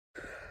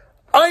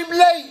I'm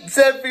late,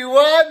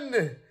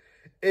 everyone!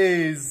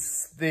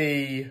 Is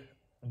the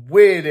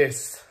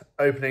weirdest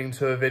opening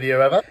to a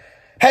video ever.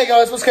 Hey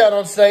guys, what's going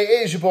on today?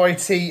 It is your boy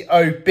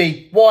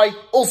TOBY,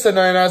 also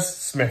known as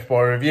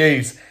SMITHBOI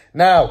Reviews.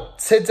 Now,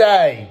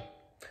 today,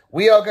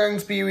 we are going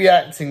to be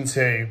reacting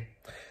to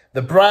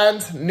the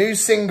brand new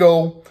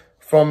single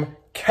from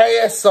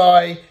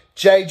KSI,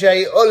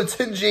 JJ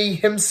Olatunji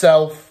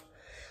himself,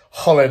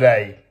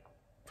 Holiday.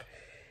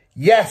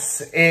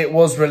 Yes, it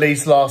was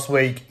released last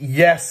week.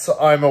 Yes,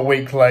 I'm a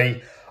week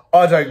late.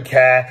 I don't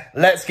care.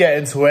 Let's get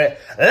into it.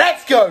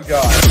 Let's go,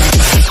 guys.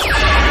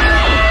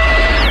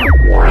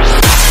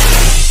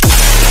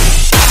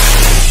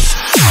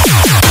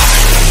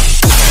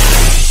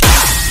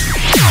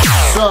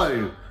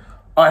 So,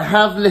 I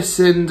have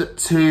listened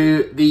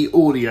to the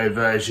audio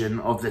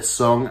version of this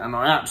song, and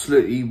I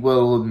absolutely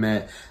will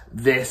admit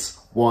this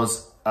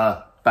was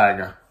a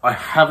banger. I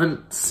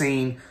haven't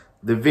seen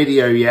the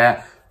video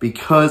yet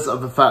because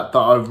of the fact that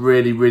I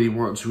really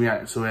want to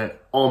react to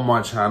it on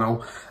my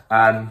channel,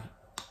 and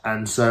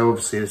so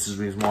obviously this is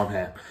the reason why I'm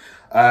here.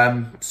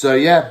 So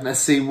yeah, let's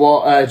see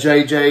what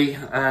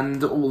JJ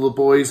and all the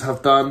boys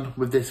have done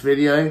with this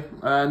video,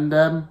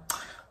 and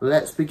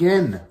let's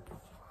begin.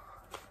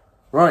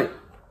 Right,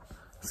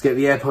 let's get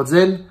the AirPods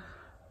in,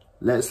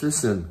 let's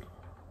listen.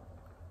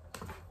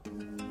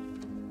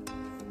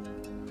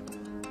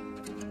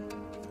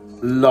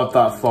 Love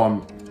that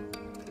font.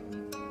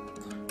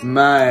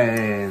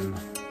 Man.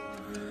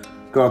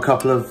 Got a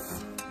couple of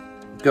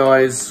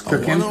guys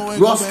cooking.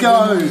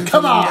 Roscoe,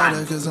 come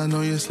on! Cause I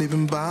know you're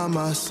sleeping by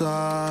my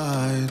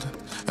side.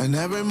 And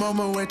every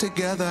moment we're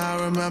together,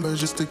 I remember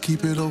just to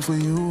keep it all for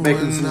you.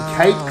 Making some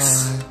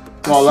cakes.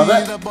 Oh, I love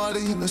it. The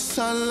body in the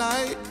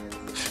sunlight,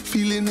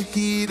 feeling the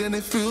heat and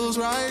it feels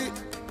right.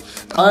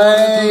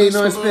 Hey,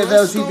 nice bit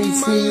of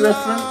LGBT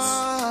reference.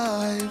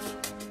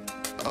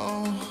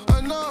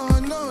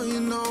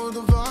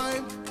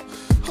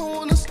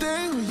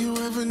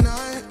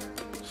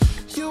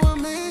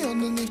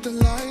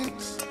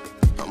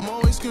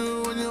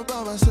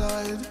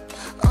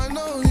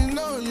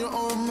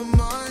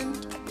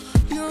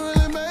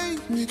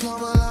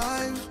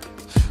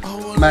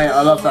 Mate,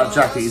 I love that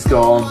jacket he's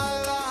got on.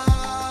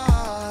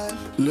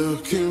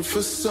 Looking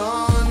for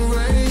sun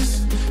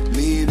rays,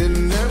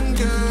 needing them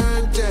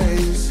good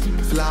days.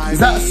 Is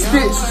that a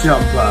Stitch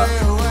jumper?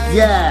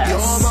 Yes.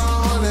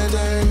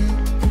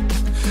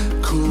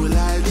 Cool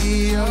like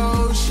the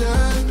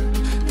ocean,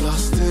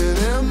 lost in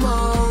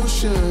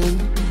emotion.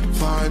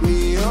 Find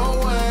me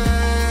away.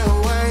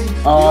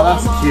 Oh,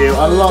 that's cute.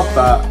 I love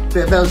that.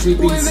 Bit of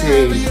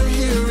LGBT.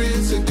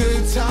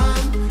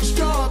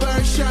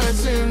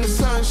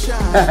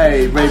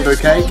 Hey, rainbow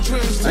cake.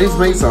 I need to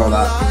make some of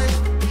that.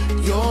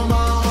 You're my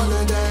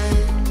holiday.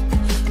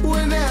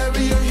 Whenever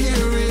you're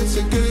here, it's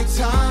a good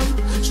time.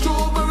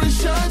 Strawberry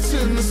shirts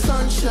in the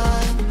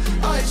sunshine.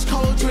 Ice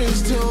cold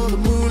drinks till the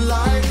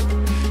moonlight.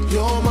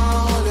 You're my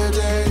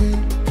holiday.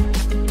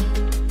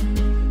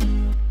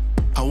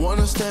 I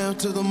wanna stay up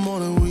till the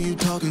morning with you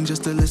talking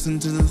just to listen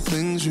to the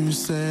things you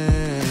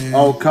say.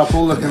 Old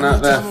couple looking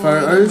at their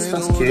photos.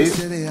 That's cute.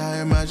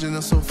 I imagine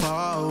us so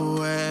far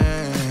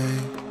away.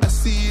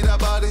 See that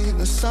body in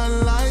the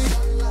sunlight,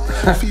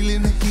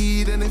 feeling the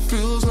heat and it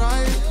feels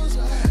right.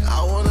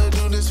 I wanna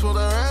do this for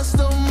the rest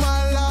of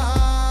my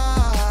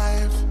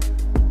life.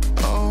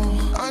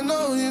 Oh, I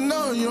know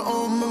you're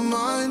on my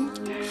mind.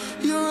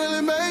 You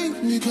really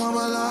make me come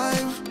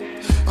alive.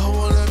 I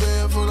wanna be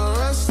here for the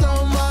rest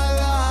of my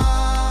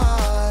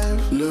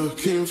life.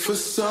 Looking for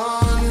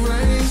sun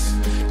rays,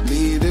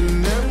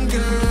 needing them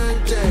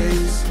good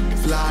days.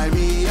 Fly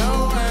me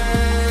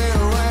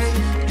away.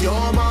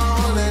 You're my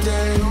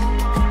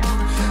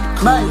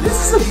mate,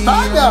 this is a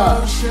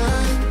banger!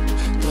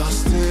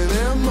 Lost in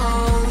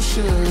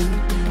emotion,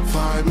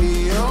 find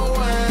me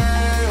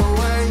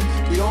away.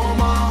 You're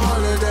my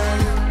holiday.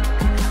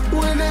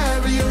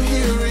 Whenever you're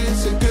here,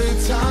 it's a good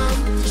time.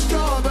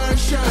 Strawberry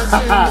shirts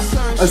in the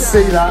sunshine. I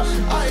see that.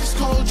 Ice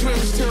cold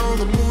drinks till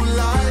the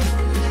moonlight.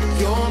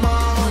 You're my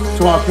holiday.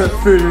 So I put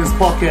food in his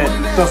pocket,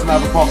 doesn't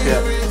have a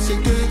pocket. It's a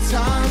good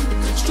time.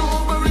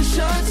 Strawberry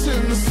shirts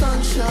in the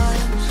sunshine.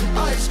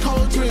 Ice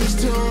cold drinks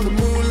till the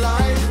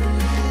moonlight.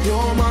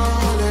 You're my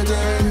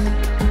holiday.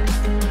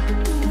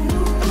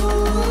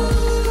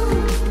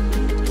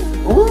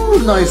 Ooh,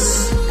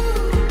 nice.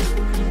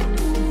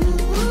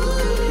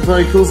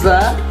 Very cool's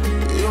there.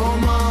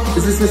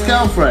 Is this his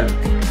girlfriend?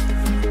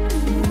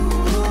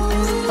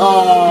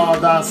 Oh,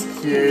 that's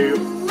cute.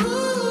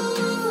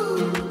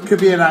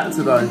 Could be an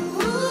actor though.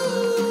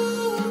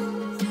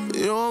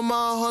 You're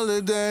my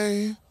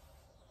holiday.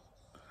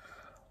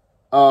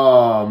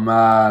 Oh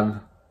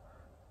man.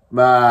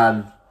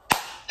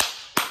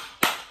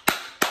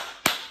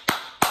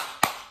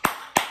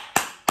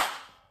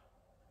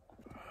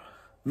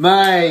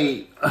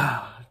 Mate,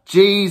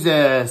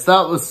 Jesus,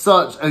 that was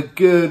such a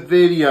good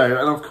video.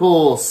 And of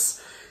course,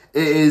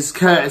 it is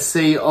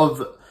courtesy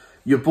of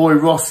your boy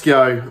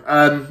Roscoe.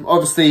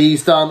 Obviously,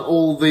 he's done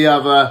all the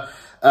other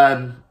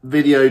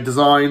video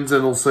designs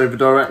and also the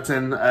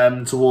directing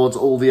towards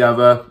all the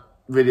other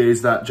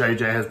videos that JJ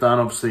has done,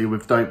 obviously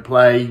with Don't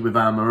Play, with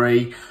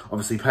Anne-Marie,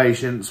 obviously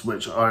Patience,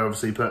 which I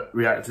obviously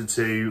reacted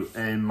to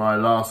in my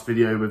last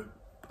video with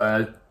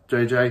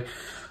JJ.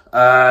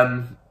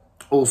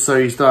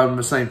 Also, he's done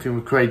the same thing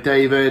with Craig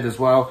David as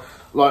well.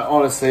 Like,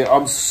 honestly,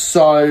 I'm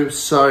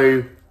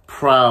so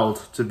proud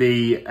to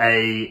be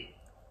a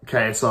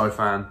KSI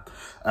fan,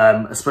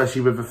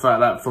 especially with the fact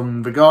that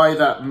from the guy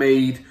that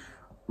made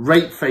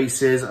Rape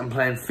Faces and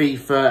playing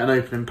FIFA and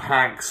opening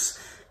packs,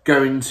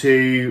 going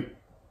to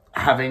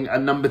having a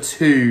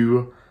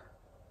 #2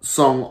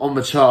 song on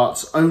the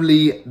charts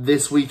only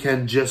this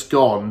weekend just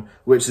gone,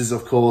 which is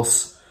of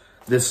course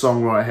this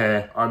song right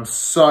here. I'm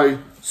so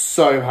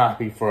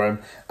happy for him.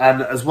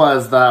 And as well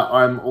as that,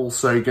 I'm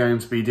also going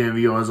to be doing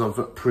the honours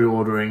of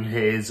pre-ordering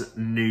his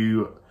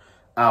new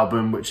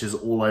album, which is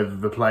all over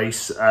the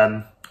place.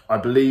 I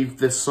believe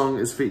this song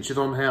is featured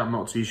on here, I'm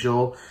not too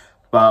sure,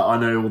 but I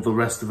know all the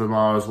rest of them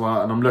are as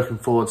well, and I'm looking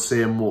forward to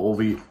seeing what all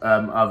the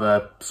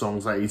other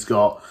songs that he's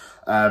got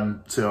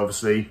to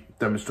obviously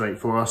demonstrate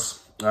for us.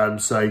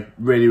 So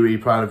really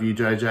proud of you,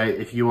 JJ.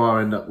 If you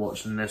are end up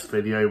watching this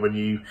video when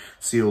you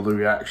see all the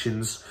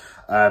reactions,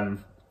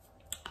 I'm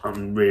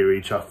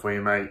really chuffed for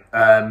you, mate.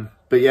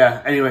 But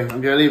yeah, anyway,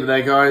 I'm going to leave it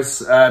there,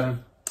 guys.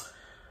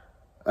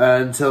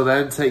 Until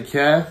then, take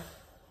care.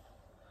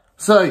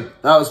 So,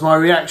 that was my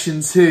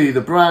reaction to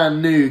the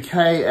brand new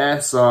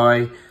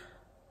KSI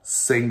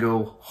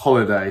single,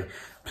 Holiday.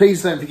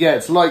 Please don't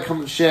forget to like,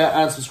 comment, share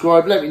and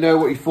subscribe. Let me know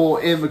what you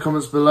thought in the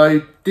comments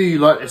below. Do you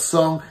like this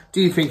song? Do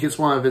you think it's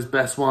one of his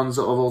best ones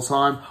of all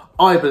time?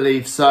 I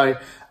believe so.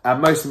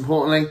 And most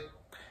importantly,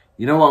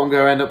 you know what I'm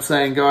going to end up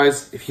saying,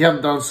 guys? If you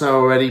haven't done so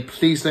already,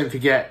 please don't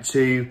forget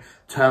to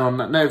turn on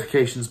that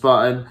notifications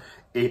button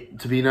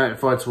to be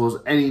notified towards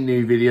any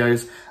new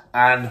videos.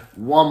 And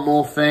one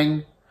more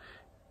thing,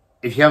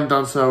 if you haven't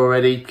done so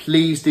already,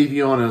 please do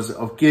the honours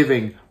of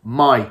giving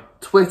my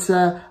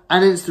Twitter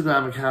and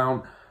Instagram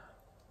account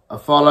a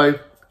follow.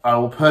 I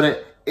will put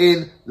it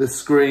in the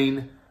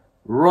screen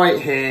right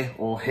here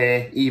or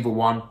here, either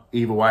one,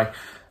 either way.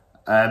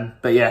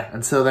 But yeah,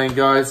 until then,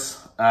 guys,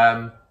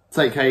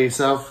 take care of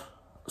yourself,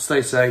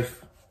 stay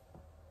safe,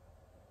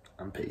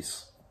 and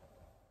peace.